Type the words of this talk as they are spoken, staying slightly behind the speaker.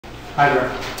Hi there.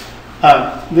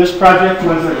 This project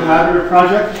was a collaborative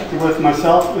project with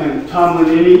myself and Tom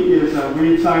Lanini is a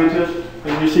weed scientist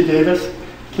at UC Davis.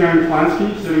 Karen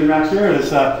Plansky, sitting back here,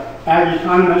 is an ag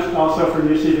economist also from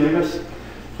UC Davis.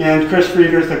 And Chris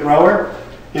Frieder is the grower.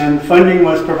 And funding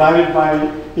was provided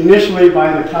initially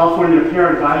by the California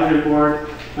Pear Advisory Board,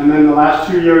 and then the last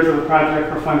 2 years of the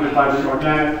project were funded by the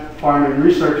Organic Farming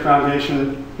Research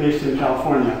Foundation based in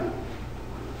California.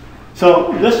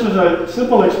 So this was a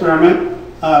simple experiment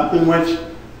in which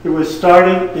it was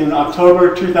started in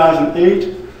October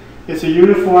 2008. It's a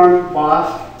uniform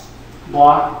block,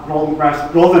 golden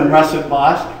russet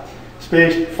block,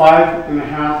 spaced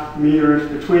 5.5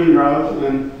 meters between rows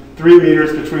and 3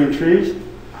 meters between trees,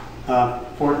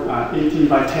 18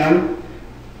 by 10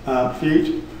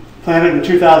 feet. Planted in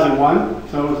 2001,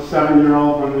 so it was a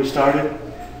 7-year-old when we started.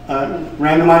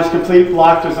 Randomized complete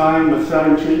block design with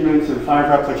 7 treatments and 5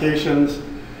 replications.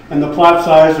 And the plot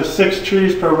size was 6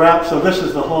 trees per rep, so this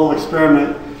is the whole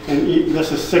experiment. And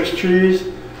this is 6 trees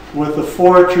with the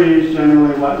 4 trees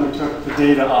generally what we took the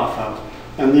data off of.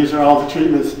 And these are all the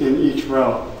treatments in each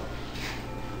row.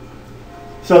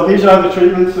 So these are the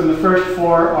treatments, and the first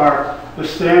 4 are the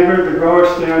standard, the grower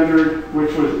standard,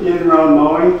 which was in-row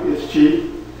mowing. It's cheap.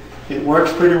 It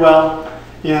works pretty well.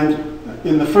 And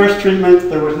in the first treatment,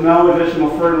 there was no additional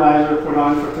fertilizer put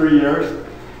on for 3 years.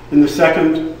 In the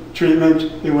second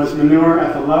treatment, it was manure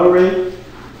at the low rate,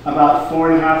 about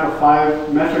 4.5 or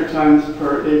 5 metric tons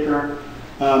per acre,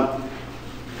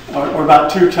 or about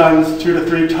 2 to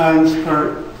 3 tons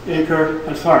per acre.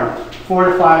 I'm sorry,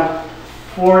 4.5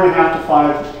 to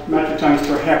 5 metric tons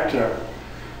per hectare.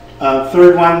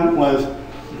 Third one was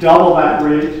double that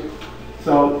rate.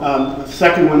 So the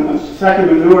second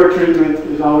manure treatment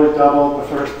is always double the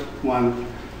first one,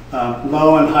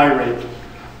 low and high rate.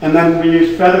 And then we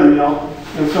use feather meal.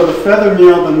 And so the feather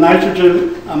meal, the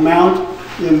nitrogen amount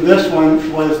in this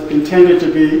one was intended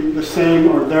to be the same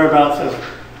or thereabouts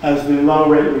as the low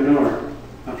rate manure.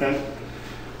 Okay?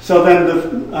 So then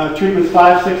the treatments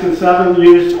 5, 6, and 7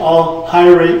 used all high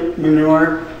rate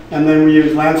manure. And then we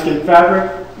used landscape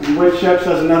fabric and wood chips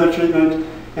as another treatment,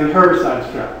 and herbicide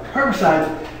strip.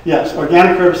 Herbicides, yes,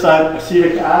 organic herbicide,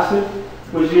 acetic acid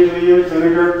was usually used,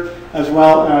 vinegar, as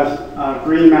well as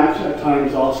green match at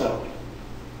times also.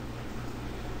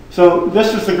 So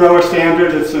this is the grower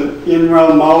standard. It's an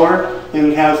in-row mower, and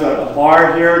it has a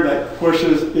bar here that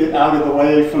pushes it out of the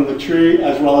way from the tree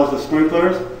as well as the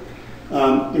sprinklers.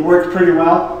 It worked pretty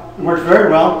well. It worked very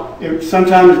well. It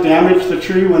sometimes damaged the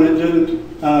tree when it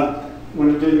didn't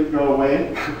go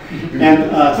away.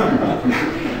 And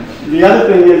the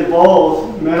other thing is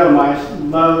voles, meadow mice,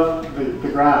 love the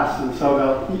grass, and so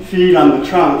they'll feed on the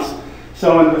trunks.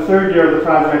 So in the third year of the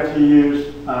project, he used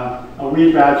a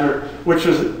weed badger, which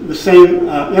was the same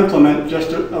implement,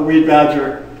 just a weed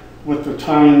badger with the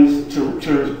tines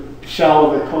to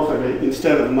shallow the cultivate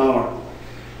instead of the mower.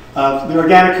 The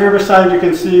organic herbicide, you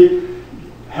can see,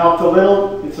 helped a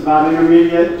little. It's about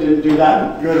intermediate, didn't do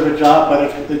that good of a job, but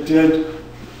it did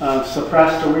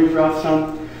suppress the weed growth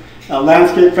some.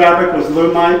 Landscape fabric was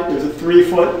lumite. It was a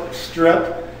 3-foot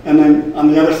strip, and then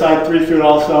on the other side 3 feet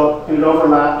also, and it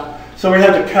overlapped. So we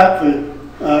had to cut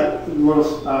the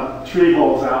little tree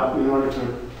holes out in order to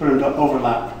put them to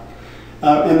overlap.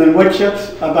 And then wood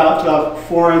chips, about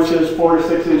 4 to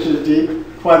 6 inches deep,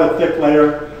 quite a thick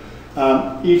layer,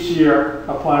 each year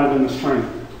applied in the spring.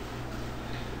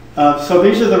 So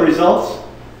these are the results,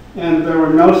 and there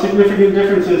were no significant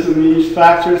differences in these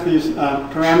factors, these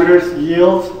parameters,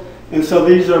 yields. And so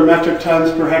these are metric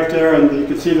tons per hectare, and you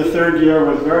can see the third year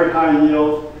was very high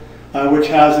yield, which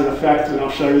has an effect, and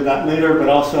I'll show you that later, but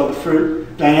also the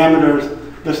fruit diameters,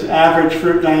 this average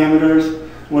fruit diameters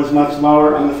was much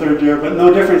lower on the third year, but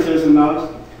no differences in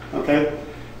those, okay?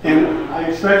 And I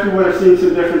expect we would have seen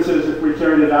some differences if we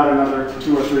carried it out another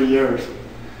 2 or 3 years.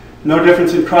 No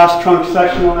difference in cross-trunk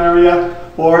sectional area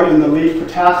or in the leaf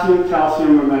potassium,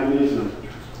 calcium, or magnesium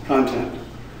content.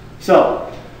 So,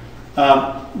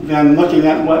 then looking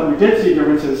at what we did see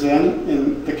differences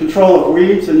in the control of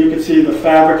weeds, and you can see the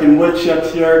fabric and wood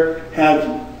chips here had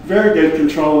very good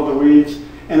control of the weeds.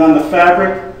 And on the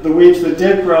fabric, the weeds that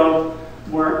did grow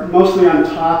were mostly on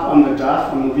top, on the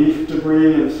duff, on the leaf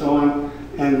debris and so on.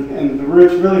 And the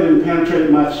roots really didn't penetrate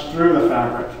much through the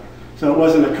fabric. So it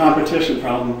wasn't a competition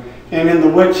problem. And in the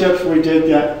wood chips, we did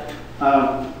get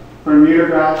Bermuda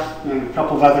grass and a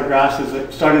couple of other grasses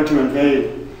that started to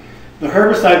invade. The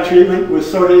herbicide treatment was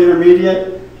sort of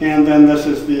intermediate, and then this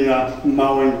is the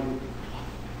mowing.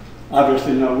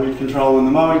 Obviously no weed control in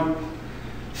the mowing.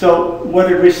 So what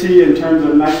did we see in terms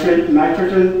of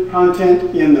nitrate-nitrogen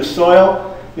content in the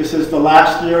soil? This is the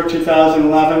last year,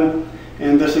 2011,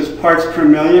 and this is parts per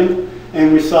million.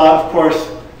 And we saw, of course,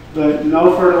 the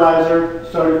no fertilizer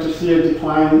started to see a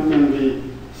decline in the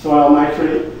soil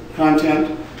nitrate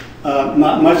content.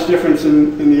 Not much difference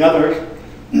in the others.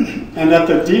 And at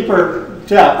the deeper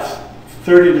depths,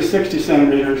 30 to 60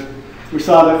 centimeters, we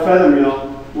saw that feather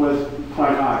meal was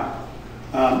quite high.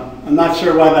 I'm not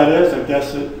sure why that is. I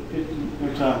guess it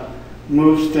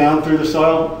moves down through the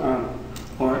soil,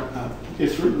 the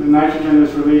nitrogen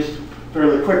is released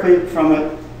fairly quickly from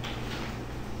it.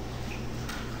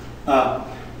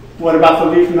 What about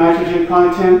the leaf nitrogen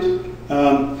content?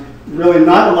 Really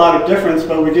not a lot of difference,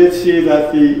 but we did see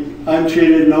that the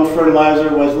untreated no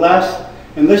fertilizer was less.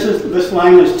 And this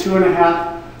line is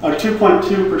 2.5 or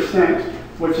 2.2%,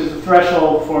 which is the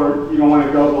threshold for you don't want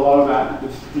to go below that.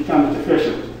 It becomes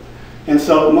deficient. And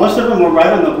so most of them were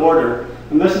right on the border.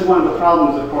 And this is one of the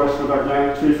problems, of course, with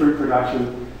organic tree fruit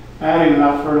production, adding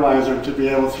enough fertilizer to be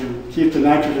able to keep the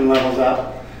nitrogen levels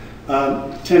up.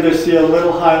 Tend to see a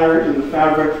little higher in the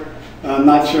fabric. I'm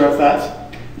not sure if that's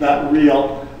that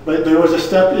real. But there was a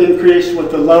step increase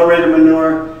with the low rate of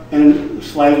manure and a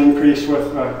slight increase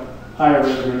with higher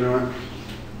rate of manure.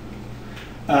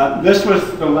 This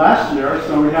was the last year,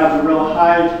 so we had the real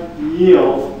high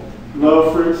yield,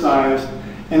 low fruit size,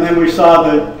 and then we saw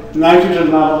the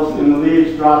nitrogen levels in the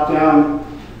leaves drop down.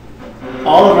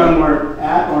 All of them were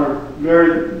at or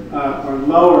very or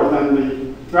lower than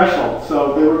the threshold,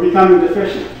 so they were becoming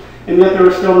deficient, and yet there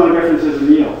were still no differences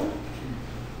in yield.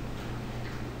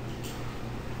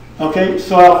 Okay,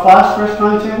 soil phosphorus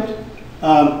content.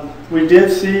 We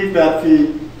did see that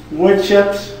the wood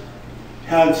chips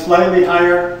had slightly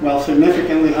higher, well,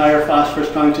 significantly higher phosphorus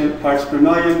content, parts per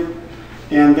million.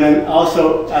 And then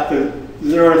also at the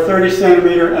 0 to 30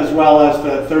 centimeter, as well as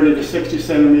the 30 to 60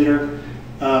 centimeter,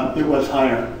 it was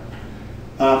higher.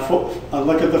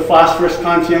 Look at the phosphorus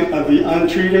content of the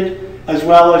untreated, as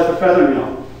well as the feather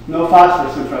meal. No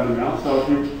phosphorus in feather meal, so if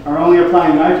you are only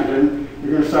applying nitrogen,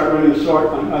 you're going to start running short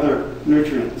on other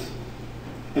nutrients.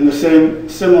 And the same,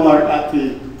 similar at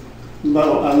the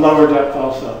lower depth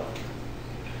also.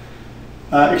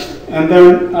 And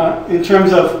then in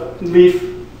terms of leaf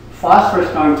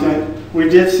phosphorus content, we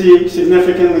did see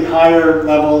significantly higher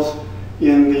levels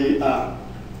in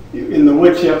the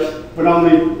wood chips, but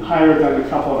only higher than a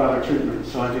couple of other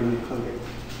treatments, so I didn't include it.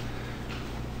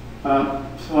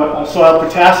 Soil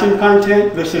potassium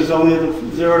content, this is only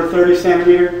the 0 to 30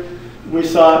 centimeter. We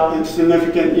saw a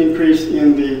significant increase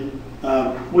in the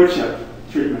wood chip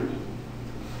treatment,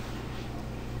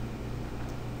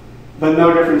 but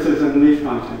no differences in leaf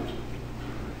content.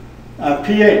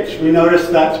 pH, we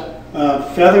noticed that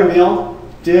feather meal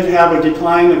did have a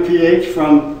decline in pH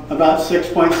from about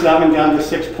 6.7 down to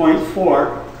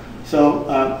 6.4, so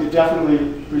it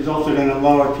definitely resulted in a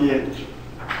lower pH.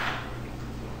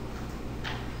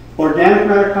 Organic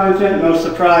matter content, no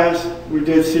surprise. We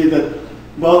did see that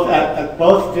at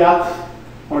both depths,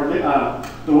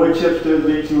 the wood chips did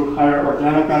lead to higher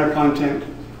organic matter content.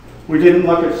 We didn't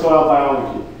look at soil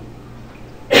biology.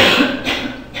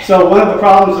 So one of the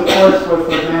problems, of course,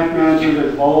 with organic management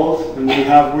is voles, and we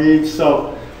have weeds.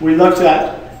 So we looked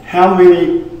at how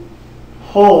many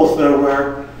holes there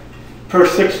were per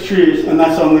 6 trees, and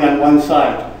that's only on one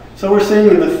side. So we're seeing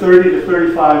in the 30 to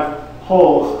 35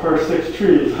 holes per 6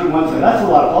 trees on one side. That's a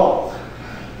lot of holes.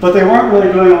 But they weren't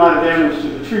really doing a lot of damage to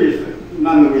the trees,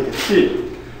 none that we could see.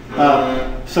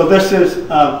 So this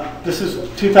is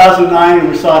 2009, and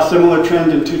we saw a similar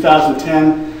trend in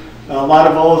 2010. A lot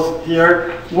of voles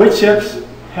here. Wood chips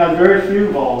had very few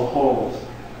vole holes,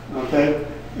 okay?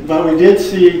 But we did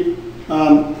see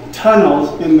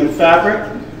tunnels in the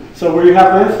fabric. So where you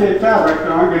have landscape fabric,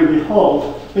 there aren't going to be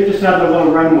holes. They just have the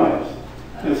little runways.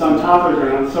 And it's on top of the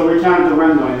ground, so we counted the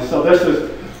runways. So this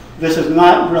is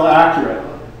not real accurate,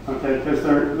 okay? Because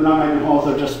they're not making holes,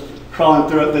 they're just crawling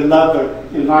through it. They love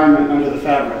the environment under the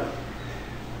fabric.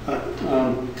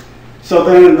 So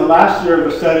then in the last year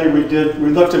of the study, we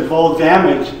looked at vole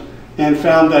damage and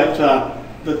found that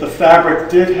that the fabric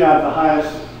did have the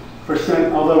highest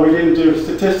percent, although we didn't do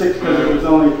statistics because it was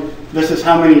only, this is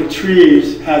how many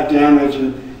trees had damage,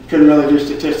 and couldn't really do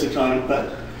statistics on it,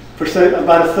 but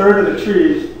about a third of the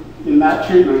trees in that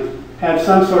treatment had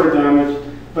some sort of damage,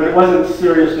 but it wasn't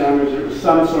serious damage, it was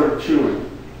some sort of chewing.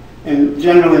 And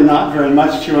generally not very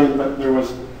much chewing, but there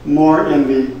was more in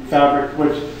the fabric,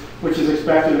 which is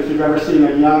expected if you've ever seen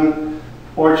a young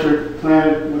orchard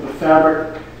planted with a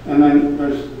fabric and then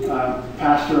there's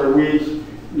pasture or weeds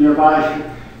nearby,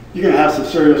 you're going to have some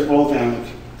serious vole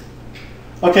damage.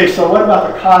 Okay, so what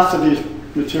about the cost of these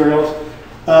materials?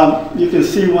 You can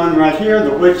see one right here,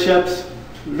 the wood chips.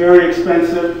 very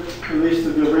expensive, at least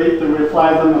at the rate that we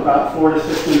apply them, about 4 to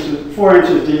 6 inches, 4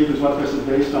 inches deep is what this is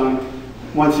based on,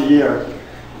 once a year.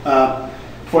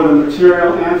 For the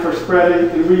material and for spreading,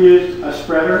 and we used a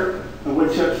spreader, a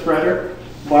wood chip spreader,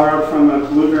 borrowed from a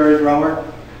blueberry grower.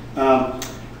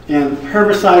 And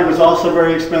herbicide was also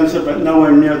very expensive, but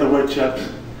nowhere near the wood chips.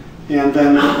 And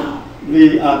then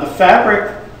the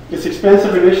fabric, it's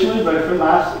expensive initially, but if it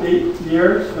lasts 8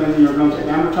 years, then you're going to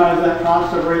amortize that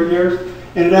cost over 8 years.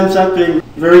 And it ends up being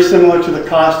very similar to the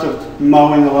cost of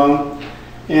mowing alone.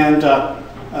 And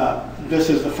this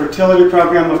is the fertility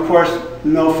program, of course.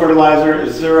 No fertilizer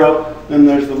is 0. Then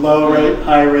there's the low rate,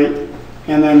 high rate.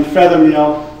 And then feather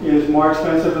meal is more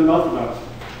expensive than both of those.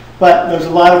 But there's a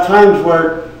lot of times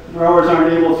where growers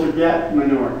aren't able to get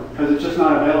manure because it's just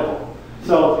not available.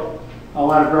 So a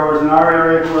lot of growers in our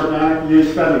area who are organic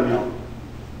use feather meal.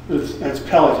 It's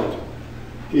pelleted,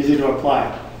 easy to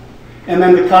apply. And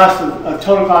then the cost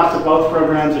total cost of both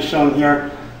programs is shown here.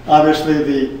 Obviously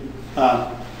the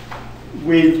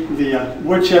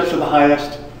wood chips are the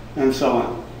highest, and so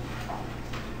on.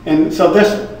 And so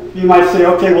this, you might say,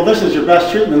 okay, well this is your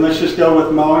best treatment, let's just go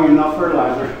with mowing and no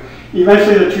fertilizer.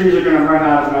 Eventually the trees are going to run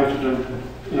out of nitrogen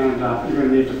and you're going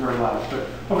to need to fertilize. But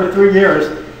over 3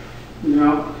 years, you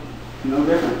know, no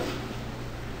difference.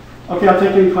 Okay, I'll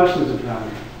take any questions if you have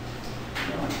any.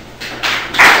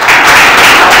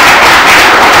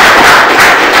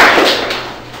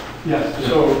 Yes.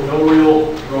 So no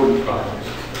real rodent problems.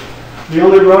 The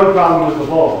only rodent problem was the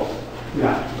voles.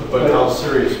 Yeah. But how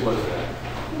serious was that?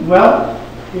 Well,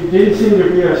 it didn't seem to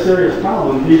be a serious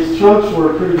problem. These trunks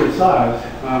were a pretty good size,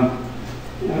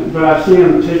 but I've seen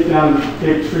them take down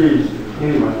big trees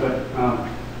anyway. But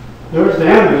there was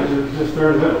damage, it was just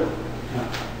very little.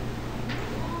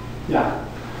 Yeah.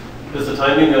 Is the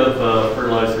timing of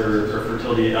fertilizer or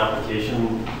fertility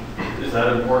application, is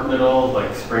that important at all?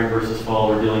 Like spring versus fall,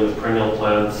 we're dealing with perennial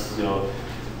plants, you know,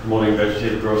 promoting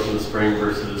vegetative growth in the spring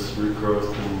versus root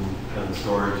growth and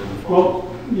storage in the fall.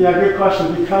 Well, yeah, good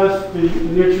question. Because the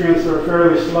nutrients are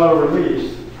fairly slow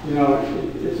release, you know,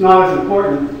 it's not as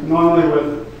important. Normally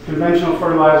with conventional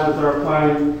fertilizers they're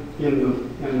applying in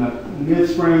the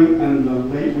mid-spring and the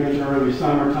late winter, early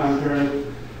summer time period.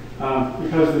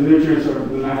 Because the nutrients, or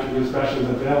the nitrogen especially, is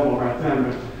available right then,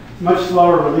 but it's much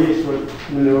slower release with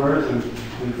manures and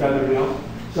feather meal.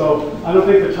 So I don't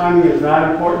think the timing is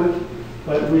that important,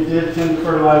 but we did tend to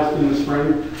fertilize in the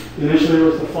spring. Initially it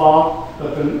was the fall,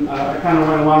 but then I kind of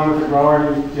went along with the grower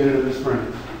and we did it in the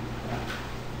spring.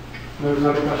 There was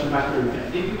another question back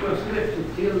there. Did you consider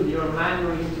to till your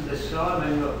manure into the soil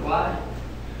when you apply?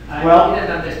 Well, I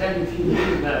didn't understand if you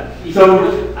did that. If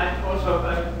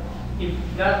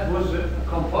if that was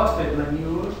composted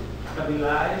manure,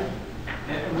 stabilized,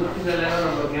 and what is the level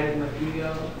of organic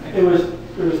material? It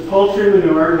was poultry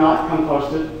manure, not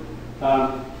composted.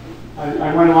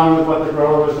 I went along with what the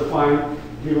grower was applying.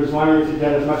 He was wanting to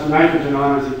get as much nitrogen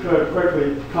on as he could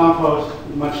quickly, compost,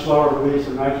 much slower release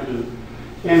of nitrogen.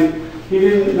 And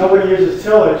nobody uses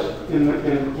tillage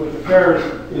with the pears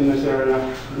in this area,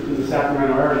 in the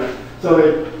Sacramento area. So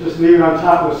they just leave it on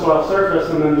top of the soil surface,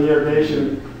 and then the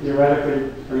irrigation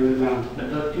theoretically brings it down. But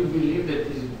don't you believe that it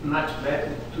is much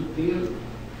better to till?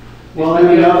 Well, I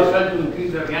mean, to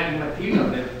increase the organic material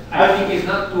that I think is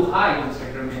not too high in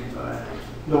Sacramento.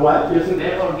 The what isn't?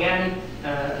 The organic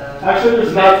actually,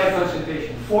 there's about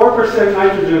concentration. 4%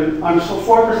 nitrogen,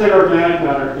 4% organic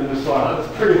matter in the soil.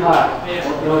 It's pretty high,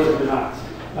 relatively high.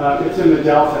 It's in the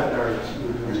delta areas.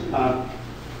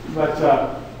 But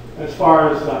as far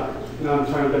as, now I'm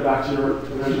trying to get back to your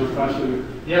original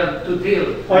question. Yeah, to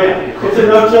till. Oh yeah, it's a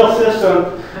no-till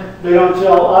system. They don't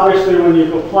till. Obviously, when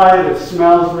you apply it, it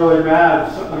smells really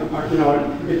bad. So, you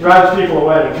know, it drives people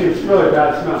away. It's really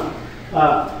bad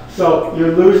smell. So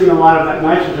you're losing a lot of that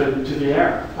nitrogen to the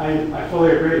air. I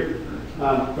fully agree.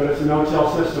 But it's a no-till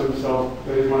system, so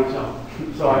they didn't want to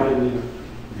till. So I didn't either.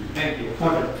 Thank you.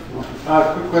 Okay.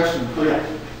 Quick question. Oh,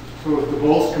 yeah. So the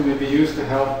voles, can they be used to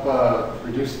help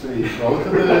reduce the growth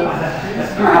of the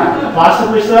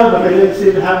Possibly so, but they didn't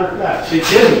seem to have an effect. They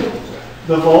didn't.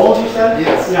 The voles, you said?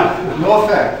 Yes. Yeah. No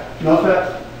effect. No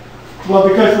effect? Well,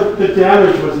 because the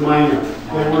damage was minor.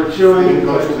 They were chewing.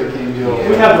 Go through the cane deal.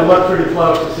 We had to look pretty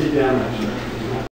close to see damage.